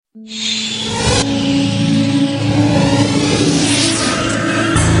I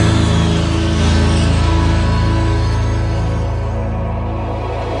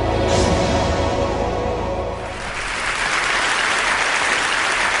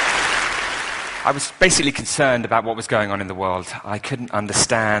was basically concerned about what was going on in the world. I couldn't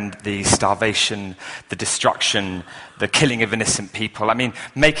understand the starvation, the destruction, the killing of innocent people. I mean,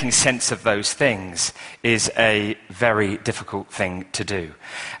 making sense of those things is a very difficult thing to do.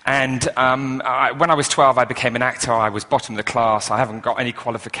 And when I was 12, I became an actor. I was bottom of the class. I haven't got any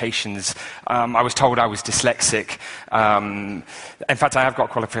qualifications. I was told I was dyslexic. In fact, I have got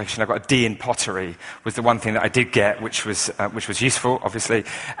a qualification. I got a D in pottery, was the one thing that I did get, which was useful, obviously.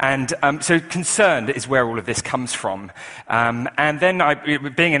 And so concerned is where all of this comes from. And then,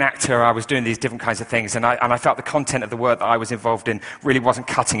 being an actor, I was doing these different kinds of things, and I felt the content of the work that I was involved in really wasn't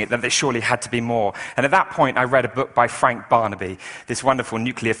cutting it, that there surely had to be more. And at that point, I read a book by Frank Barnaby, this wonderful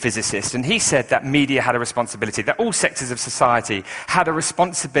nuclear physicist, and he said that media had a responsibility, that all sectors of society had a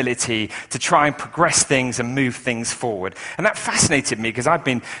responsibility to try and progress things and move things forward. And that fascinated me, because I'd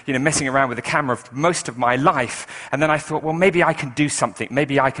been messing around with the camera for most of my life, and then I thought, well, maybe I can do something.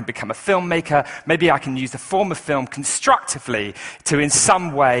 Maybe I can become a filmmaker. Maybe I can use the form of film constructively to in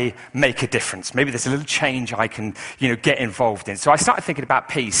some way make a difference. Maybe there's a little change I can get involved in. So I started thinking about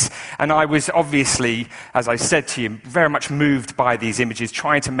peace, and I was obviously, as I said to you, very much moved by these images,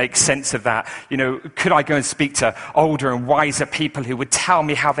 trying to make sense of that. Could I go and speak to older and wiser people who would tell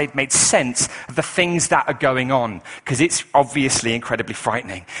me how they'd made sense of the things that are going on? Because it's obviously incredibly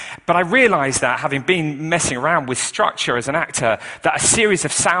frightening. But I realized that, having been messing around with structure as an actor, that a series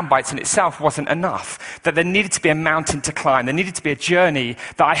of sound bites in itself wasn't enough, that there needed to be a mountain to climb. There needed to be a journey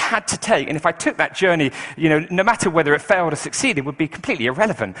that I had to take. And if I took that journey, no matter whether it failed or succeeded, would be completely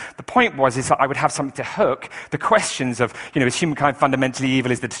irrelevant. The point is that I would have something to hook the questions of, is humankind fundamentally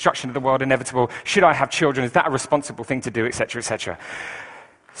evil? Is the destruction of the world inevitable? Should I have children? Is that a responsible thing to do? Etc., etc.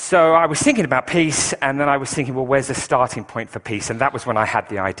 So I was thinking about peace, and then I was thinking, well, where's the starting point for peace? And that was when I had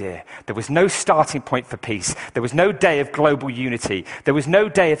the idea. There was no starting point for peace. There was no day of global unity. There was no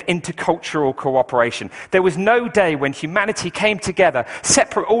day of intercultural cooperation. There was no day when humanity came together,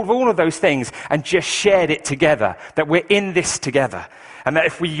 separate all of those things, and just shared it together, that we're in this together. And that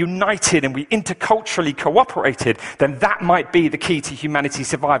if we united and we interculturally cooperated, then that might be the key to humanity's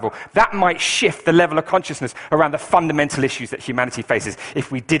survival. That might shift the level of consciousness around the fundamental issues that humanity faces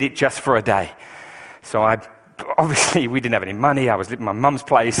if we did it just for a day. So obviously, we didn't have any money. I was living in my mum's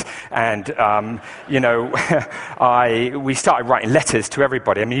place, and we started writing letters to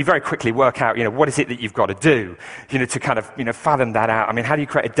everybody. I mean, you very quickly work out, what is it that you've got to do, to kind of, fathom that out. I mean, how do you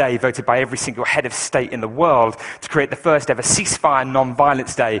create a day voted by every single head of state in the world to create the first ever ceasefire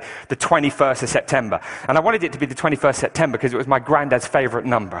non-violence day, the 21st of September? And I wanted it to be the 21st September because it was my granddad's favorite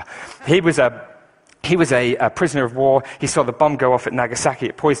number. He was a prisoner of war. He saw the bomb go off at Nagasaki.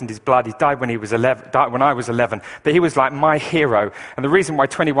 It poisoned his blood. He died when I was 11. But he was like my hero. And the reason why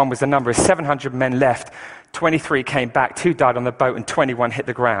 21 was the number is 700 men left. 23 came back, 2 died on the boat, and 21 hit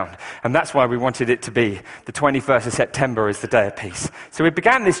the ground. And that's why we wanted it to be the 21st of September as the Day of Peace. So we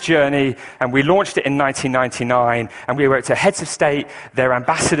began this journey, and we launched it in 1999, and we wrote to heads of state, their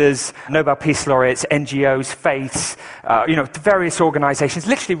ambassadors, Nobel Peace Laureates, NGOs, faiths, various organizations,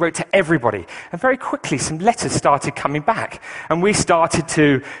 literally wrote to everybody. And very quickly, some letters started coming back. And we started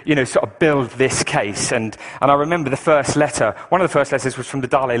to, sort of build this case. And I remember the first letter, one of the first letters was from the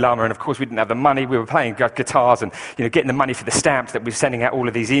Dalai Lama, and of course we didn't have the money. We were playing guitars and getting the money for the stamps that we were sending out all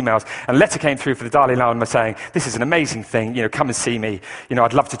of these emails. And a letter came through for the Dalai Lama saying, this is an amazing thing, come and see me.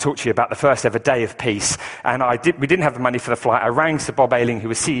 I'd love to talk to you about the first ever Day of Peace. And we didn't have the money for the flight. I rang Sir Bob Ayling, who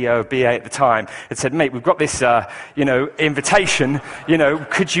was CEO of BA at the time, and said, mate, we've got this, invitation,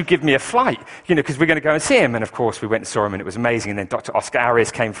 could you give me a flight? Because we're going to go and see him. And of course, we went and saw him, and it was amazing. And then Dr. Oscar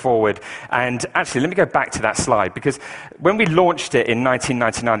Arias came forward. And actually, let me go back to that slide, because when we launched it in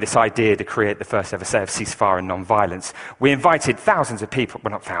 1999, this idea to create the first ever Day of Ceasefire and non-violence, we invited thousands of people,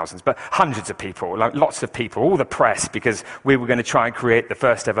 well, not thousands, but hundreds of people, lots of people, all the press, because we were going to try and create the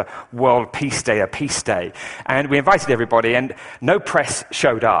first ever World Peace Day, a peace day. And we invited everybody, and no press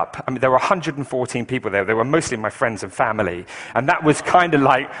showed up. I mean, there were 114 people there. They were mostly my friends and family. And that was kind of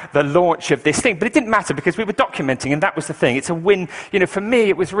like the launch of this thing. But it didn't matter, because we were documenting, and that was the thing. It's a win. For me,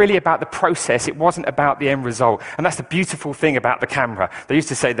 it was really about the process. It wasn't about the end result. And that's the beautiful thing about the camera. They used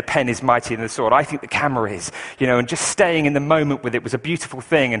to say the pen is mightier than the sword. I think the camera memories, and just staying in the moment with it was a beautiful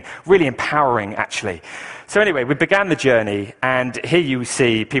thing and really empowering, actually. So anyway, we began the journey, and here you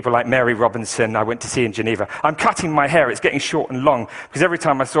see people like Mary Robinson I went to see in Geneva. I'm cutting my hair, it's getting short and long, because every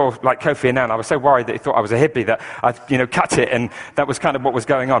time I saw like Kofi Annan, I was so worried that he thought I was a hippie that I cut it, and that was kind of what was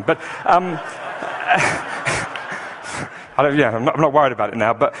going on. But I'm not worried about it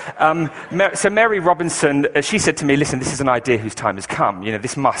now. But so Mary Robinson, she said to me, listen, this is an idea whose time has come.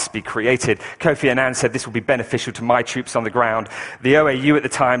 This must be created. Kofi Annan said this will be beneficial to my troops on the ground. The OAU at the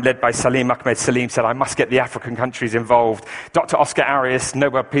time, led by Salim Ahmed Salim, said I must get the African countries involved. Dr. Oscar Arias,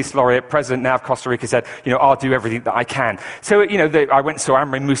 Nobel Peace Laureate, President now of Costa Rica, said, I'll do everything that I can. So, I went and saw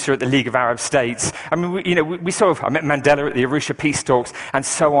Amri Musa at the League of Arab States. I mean, I met Mandela at the Arusha Peace Talks, and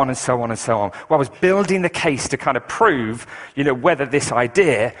so on and so on and so on. Well, I was building the case to kind of prove whether this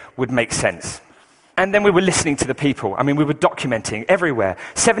idea would make sense. And then we were listening to the people. I mean, we were documenting everywhere.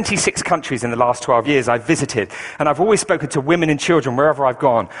 76 countries in the last 12 years I've visited. And I've always spoken to women and children wherever I've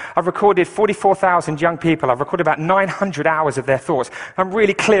gone. I've recorded 44,000 young people. I've recorded about 900 hours of their thoughts. I'm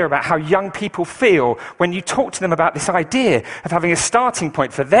really clear about how young people feel when you talk to them about this idea of having a starting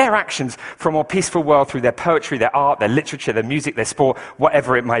point for their actions for a more peaceful world through their poetry, their art, their literature, their music, their sport,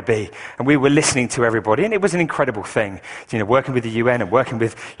 whatever it might be. And we were listening to everybody. And it was an incredible thing, working with the UN and working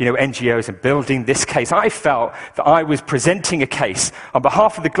with, NGOs and building this case. I felt that I was presenting a case on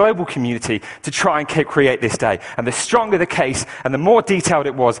behalf of the global community to try and create this day. And the stronger the case and the more detailed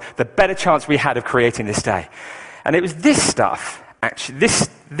it was, the better chance we had of creating this day. And it was this stuff, actually,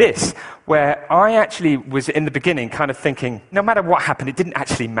 this, where I actually was in the beginning kind of thinking, no matter what happened, it didn't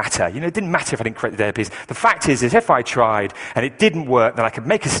actually matter. It didn't matter if I didn't create the day of peace. The fact is if I tried and it didn't work, then I could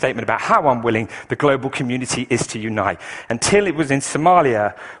make a statement about how unwilling the global community is to unite. Until it was in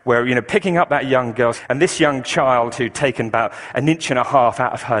Somalia where, picking up that young girl and this young child who'd taken about 1.5 inches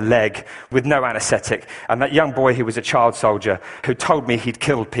out of her leg with no anesthetic, and that young boy who was a child soldier who told me he'd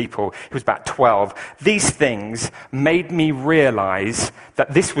killed people, he was about 12. These things made me realize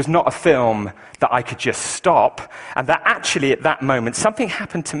that this was not a film that I could just stop, and that actually at that moment something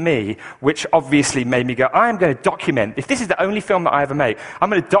happened to me which obviously made me go, I am going to document. If this is the only film that I ever make, I'm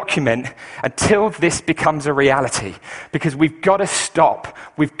going to document until this becomes a reality, because we've got to stop.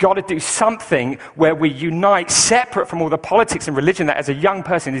 We've got to do something where we unite separate from all the politics and religion that as a young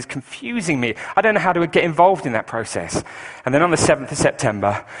person is confusing me. I don't know how to get involved in that process. And then on the 7th of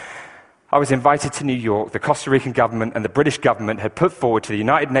September, I was invited to New York. The Costa Rican government and the British government had put forward to the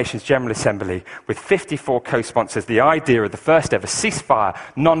United Nations General Assembly with 54 co-sponsors the idea of the first ever ceasefire,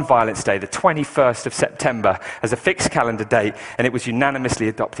 non-violence day, the 21st of September, as a fixed calendar date, and it was unanimously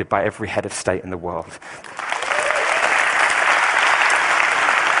adopted by every head of state in the world.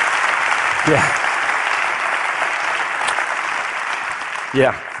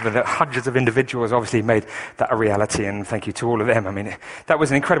 Yeah, the hundreds of individuals obviously made that a reality, and thank you to all of them. I mean, that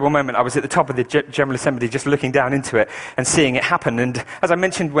was an incredible moment. I was at the top of the General Assembly just looking down into it and seeing it happen. And as I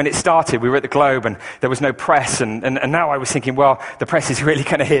mentioned when it started, we were at the Globe and there was no press. And now I was thinking, well, the press is really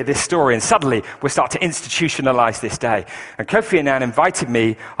going to hear this story. And suddenly we'll start to institutionalize this day. And Kofi Annan invited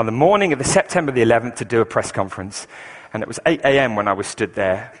me on the morning of the September the 11th to do a press conference. And it was 8 a.m. when I was stood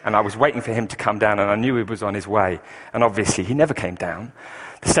there, and I was waiting for him to come down, and I knew he was on his way. And obviously, he never came down.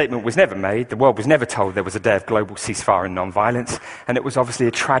 The statement was never made. The world was never told there was a day of global ceasefire and non-violence. And it was obviously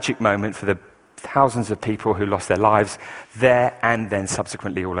a tragic moment for the thousands of people who lost their lives there and then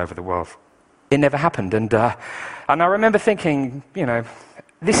subsequently all over the world. It never happened. And I remember thinking,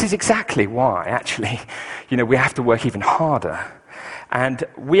 this is exactly why, actually, we have to work even harder. And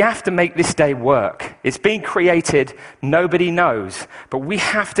we have to make this day work. It's been created, nobody knows, but we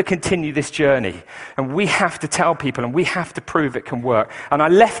have to continue this journey. And we have to tell people, and we have to prove it can work. And I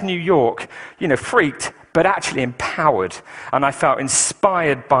left New York, freaked, but actually empowered. And I felt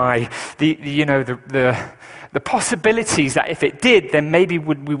inspired by the possibilities that if it did, then maybe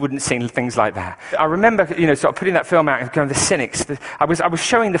we wouldn't see things like that. I remember, sort of putting that film out and going, the cynics. I was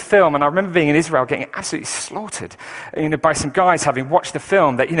showing the film, and I remember being in Israel getting absolutely slaughtered, by some guys having watched the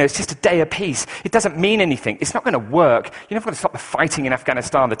film that, it's just a day of peace. It doesn't mean anything. It's not going to work. You're not going to stop the fighting in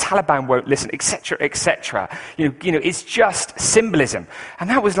Afghanistan. The Taliban won't listen, etc., etc. It's just symbolism. And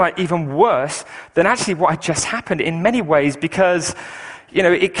that was like even worse than actually what had just happened in many ways, because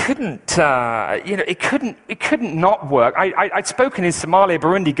it couldn't, it couldn't not work. I'd spoken in Somalia,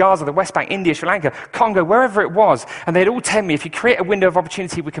 Burundi, Gaza, the West Bank, India, Sri Lanka, Congo, wherever it was, and they'd all tell me, if you create a window of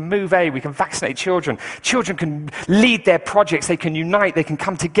opportunity, we can move aid, we can vaccinate children. Children can lead their projects, they can unite, they can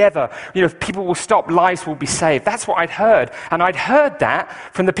come together. If people will stop, lives will be saved. That's what I'd heard, and I'd heard that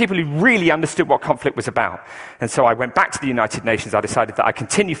from the people who really understood what conflict was about. And so I went back to the United Nations. I decided that I'd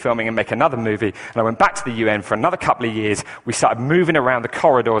continue filming and make another movie, and I went back to the UN for another couple of years. We started moving around the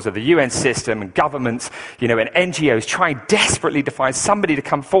corridors of the UN system and governments, and NGOs, trying desperately to find somebody to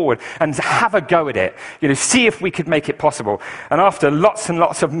come forward and have a go at it, see if we could make it possible. And after lots and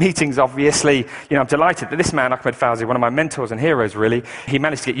lots of meetings, obviously, I'm delighted that this man, Ahmed Fawzi, one of my mentors and heroes, really, he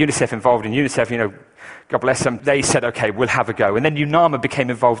managed to get UNICEF involved, and UNICEF, God bless them, they said, okay, we'll have a go. And then UNAMA became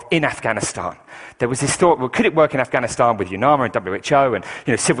involved in Afghanistan. There was this thought, well, could it work in Afghanistan with UNAMA and WHO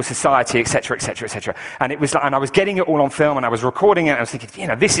and, civil society, et cetera, et cetera, et cetera. And it was like, and I was getting it all on film, and I was recording it, and I was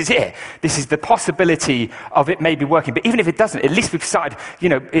thinking, this is it. This is the possibility of it maybe working. But even if it doesn't, at least we've started,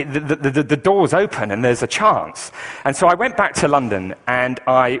 the door's open and there's a chance. And so I went back to London, and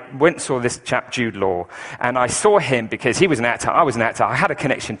I went and saw this chap, Jude Law, and I saw him because he was an actor, I was an actor, I had a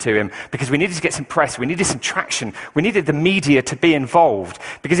connection to him because we needed to get some press, we needed some traction, we needed the media to be involved,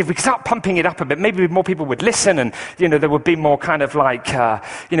 because if we could start pumping it up a bit, maybe more people would listen, and there would be more kind of like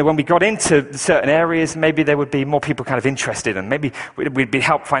when we got into certain areas, maybe there would be more people kind of interested, and maybe we'd be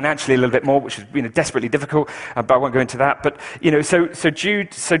helped financially a little bit more, which was desperately difficult, but I won't go into that. But so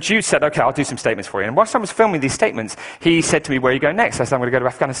Jude said, okay, I'll do some statements for you. And whilst I was filming these statements, he said to me, where are you going next? I said, I'm going to go to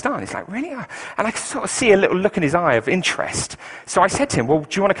Afghanistan. He's like, really? And I could sort of see a little look in his eye of interest. So I said to him, well,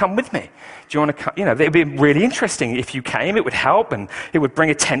 do you want to come with me? Do you want to come? It would be really interesting if you came. It would help, and it would bring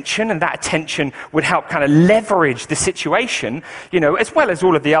attention, and that attention would help kind of leverage the situation, as well as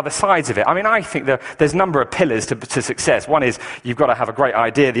all of the other sides of it. I mean, I think there's a number of pillars to success. One is you've got to have a great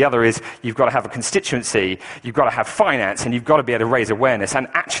idea. The other is you've got to have a constituency. You've got to have finance, and you've got to be able to raise awareness. And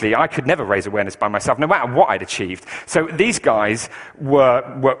actually, I could never raise awareness by myself, no matter what I'd achieved. So these guys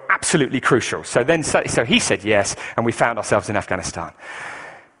were absolutely crucial. So he said yes, and we found ourselves in Afghanistan.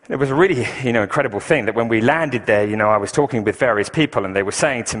 It was a really, incredible thing that when we landed there, I was talking with various people, and they were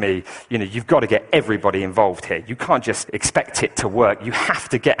saying to me, you've got to get everybody involved here. You can't just expect it to work. You have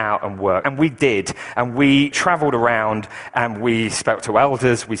to get out and work. And we did. And we traveled around, and we spoke to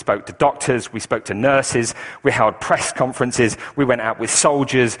elders, we spoke to doctors, we spoke to nurses, we held press conferences, we went out with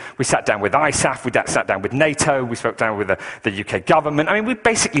soldiers, we sat down with ISAF, we sat down with NATO, we spoke down with the UK government. I mean, we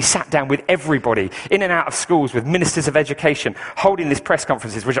basically sat down with everybody, in and out of schools, with ministers of education, holding these press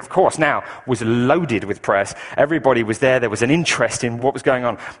conferences, which of course now was loaded with press. Everybody was there. There was an interest in what was going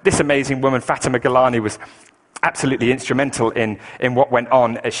on. This amazing woman, Fatima Gilley, was absolutely instrumental in what went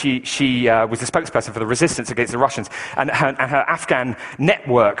on. She was the spokesperson for the resistance against the Russians, and her Afghan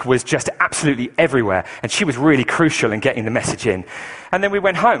network was just absolutely everywhere, and she was really crucial in getting the message in. And then we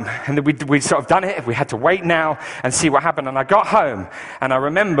went home, and we'd sort of done it. We had to wait now and see what happened. And I got home, and I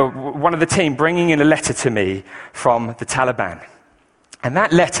remember one of the team bringing in a letter to me from the Taliban. And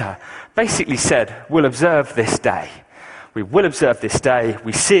that letter basically said, we'll observe this day. We will observe this day.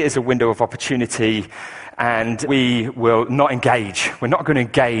 We see it as a window of opportunity, and we will not engage. We're not going to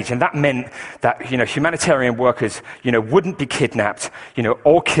engage. And that meant that, humanitarian workers, wouldn't be kidnapped,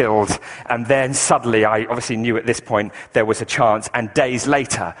 or killed. And then suddenly, I obviously knew at this point there was a chance. And days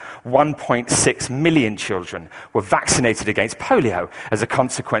later, 1.6 million children were vaccinated against polio as a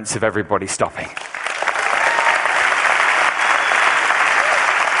consequence of everybody stopping.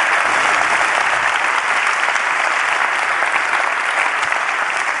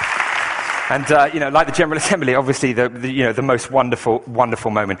 And, like the General Assembly, obviously the most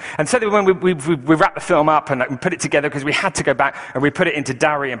wonderful moment. And so when we wrapped the film up and put it together, because we had to go back, and we put it into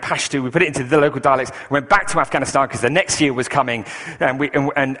Dari and Pashto, we put it into the local dialects, we went back to Afghanistan because the next year was coming, and we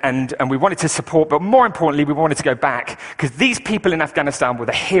wanted to support, but more importantly, we wanted to go back, because these people in Afghanistan were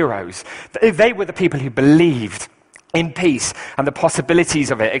the heroes. They were the people who believed in peace and the possibilities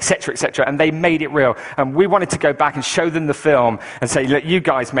of it, etc., and they made it real. And we wanted to go back and show them the film and say, look, you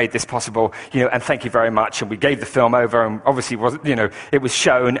guys made this possible, and thank you very much. And we gave the film over, and obviously, it was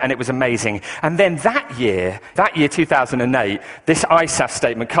shown, and it was amazing. And then that year, 2008, this ISAF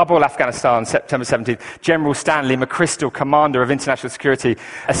statement, Kabul, Afghanistan, September 17th, General Stanley McChrystal, Commander of International Security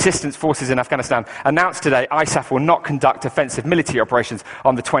Assistance Forces in Afghanistan, announced today ISAF will not conduct offensive military operations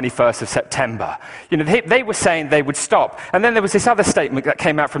on the 21st of September. They were saying they would stop. And then there was this other statement that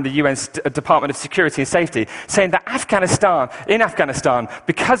came out from the UN Department of Security and Safety saying that in Afghanistan,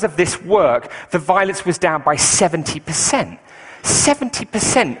 because of this work, the violence was down by 70%.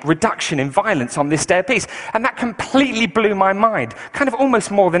 70% reduction in violence on this day of peace. And that completely blew my mind, kind of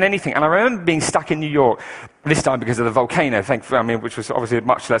almost more than anything. And I remember being stuck in New York, this time because of the volcano, which was obviously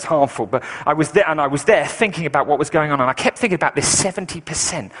much less harmful. But I was there thinking about what was going on, and I kept thinking about this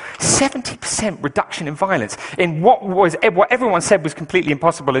 70% reduction in violence in what everyone said was completely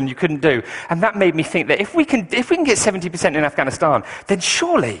impossible and you couldn't do. And that made me think that if we can get 70% in Afghanistan, then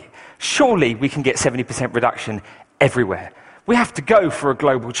surely we can get 70% reduction everywhere. We have to go for a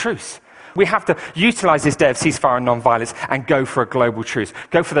global truce. We have to utilize this day of ceasefire and non-violence and go for a global truce.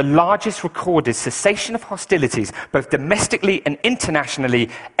 Go for the largest recorded cessation of hostilities, both domestically and internationally,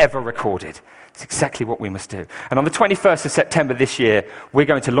 ever recorded. It's exactly what we must do. And on the 21st of September this year, we're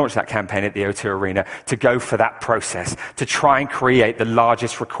going to launch that campaign at the O2 Arena to go for that process, to try and create the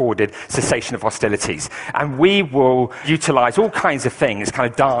largest recorded cessation of hostilities. And we will utilize all kinds of things,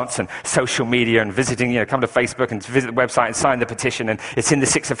 kind of dance and social media and visiting, come to Facebook and visit the website and sign the petition. And it's in the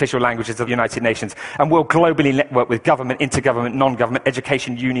 6 official languages of the United Nations. And we'll globally network with government, intergovernment, non-government,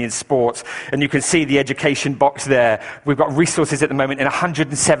 education, unions, sports. And you can see the education box there. We've got resources at the moment in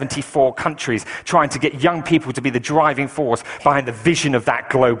 174 countries, trying to get young people to be the driving force behind the vision of that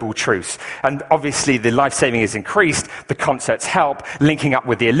global truce. And obviously the life-saving is increased, the concerts help, linking up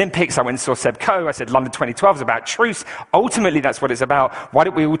with the Olympics. I went and saw Seb Coe, I said London 2012 is about truce. Ultimately that's what it's about. Why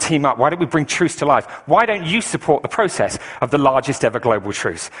don't we all team up? Why don't we bring truce to life? Why don't you support the process of the largest ever global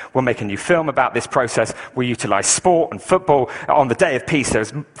truce? We'll make a new film about this process. We'll utilize sport and football. On the day of peace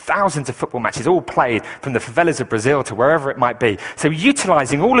there's thousands of football matches all played from the favelas of Brazil to wherever it might be. So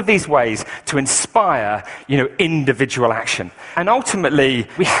utilizing all of these ways to inspire, individual action. And ultimately,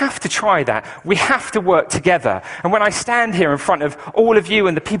 we have to try that. We have to work together. And when I stand here in front of all of you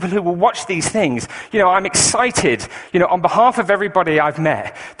and the people who will watch these things, I'm excited, on behalf of everybody I've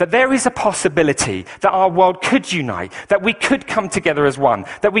met, that there is a possibility that our world could unite, that we could come together as one,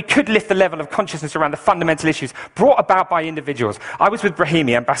 that we could lift the level of consciousness around the fundamental issues brought about by individuals. I was with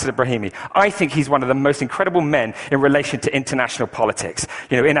Brahimi, Ambassador Brahimi. I think he's one of the most incredible men in relation to international politics.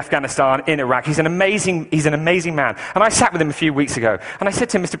 In Afghanistan, in Iraq, he's an amazing man. And I sat with him a few weeks ago, and I said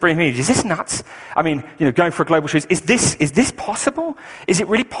to him, Mr. Brahimi, is this nuts? Going for a global truce, is this possible? Is it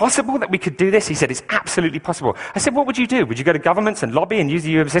really possible that we could do this? He said, it's absolutely possible. I said, what would you do? Would you go to governments and lobby and use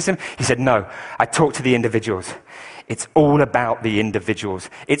the UN system? He said, no, I talk to the individuals. It's all about the individuals.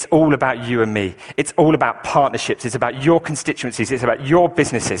 It's all about you and me. It's all about partnerships. It's about your constituencies. It's about your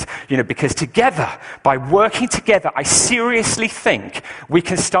businesses. Because together, by working together, I seriously think we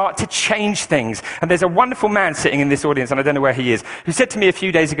can start to change things. And there's a wonderful man sitting in this audience, and I don't know where he is, who said to me a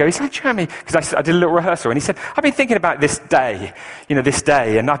few days ago, he said, Jeremy, because I did a little rehearsal, and he said, I've been thinking about this day,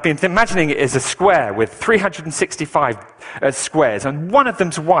 and I've been imagining it as a square with 365 squares, and one of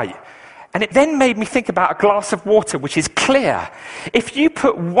them's white. And it then made me think about a glass of water which is clear. If you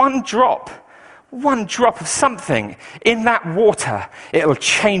put one drop of something in that water, it'll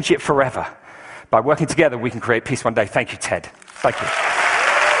change it forever. By working together, we can create peace one day. Thank you, Ted. Thank you.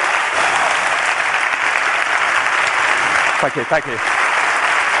 Thank you.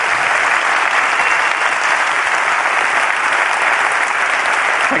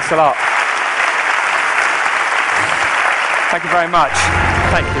 Thanks a lot. Thank you very much.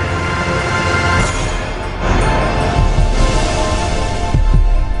 Thank you.